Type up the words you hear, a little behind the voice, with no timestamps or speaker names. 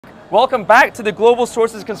Welcome back to the Global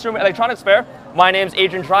Sources Consumer Electronics Fair. My name's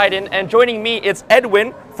Adrian Dryden, and joining me it's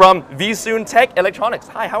Edwin from VSoon Tech Electronics.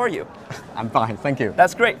 Hi, how are you? I'm fine, thank you.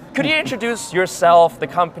 That's great. Could you introduce yourself, the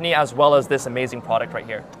company, as well as this amazing product right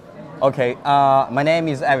here? Okay, my name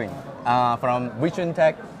is Edwin from VSoon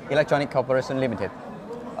Tech Electronic Corporation Limited.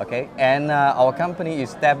 Okay, and our company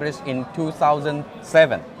is established in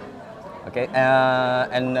 2007. Okay,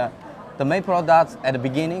 the main product at the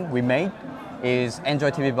beginning we made is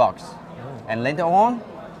Android TV box, and later on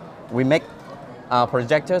we make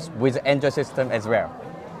projectors with Android system as well.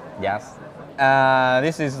 Yes,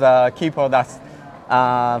 this is the key products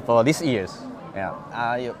for this year's.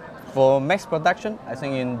 Yeah, for mass production, I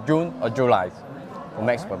think in June or July for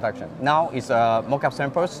mass production. Now it's mock-up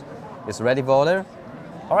samples. It's ready for order.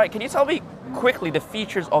 All right, can you tell me quickly the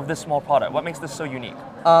features of this small product? What makes this so unique?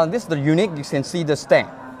 This is the unique. You can see the stand.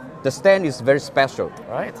 The stand is very special.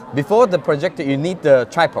 Right. Before the projector, you need the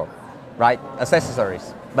tripod, right?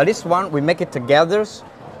 Accessories. But this one, we make it together.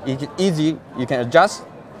 It's easy. You can adjust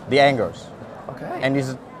the angles. Okay. And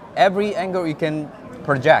it's every angle you can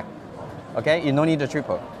project. Okay. You don't need a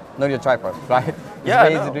tripod, no need a tripod, right? Yeah.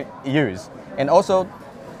 It's very easy to use. And also,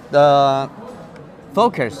 the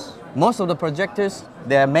focus. Most of the projectors,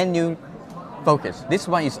 they are manual focus. This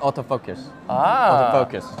one is autofocus.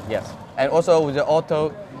 Autofocus. Yes. And also with the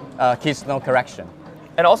auto key signal correction.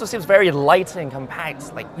 It also seems very light and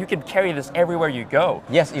compact. Like you can carry this everywhere you go.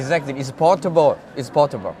 Yes, exactly. It's portable. It's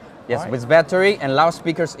portable. Yes, right. With battery and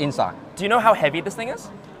loudspeakers inside. Do you know how heavy this thing is?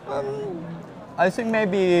 I think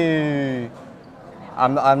maybe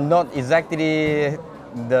I'm not exactly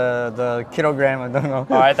the kilogram. I don't know.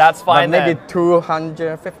 All right, that's fine. But maybe then.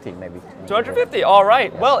 250, maybe. 250. All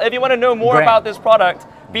right. Well, if you want to know more about this product,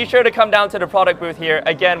 be sure to come down to the product booth here.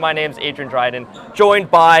 Again, my name's Adrian Dryden, joined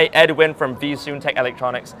by Edwin from VSoon Tech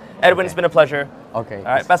Electronics. Edwin, it's been a pleasure. Okay. All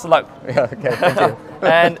right, best of luck. Yeah, okay, thank you.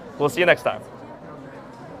 And we'll see you next time.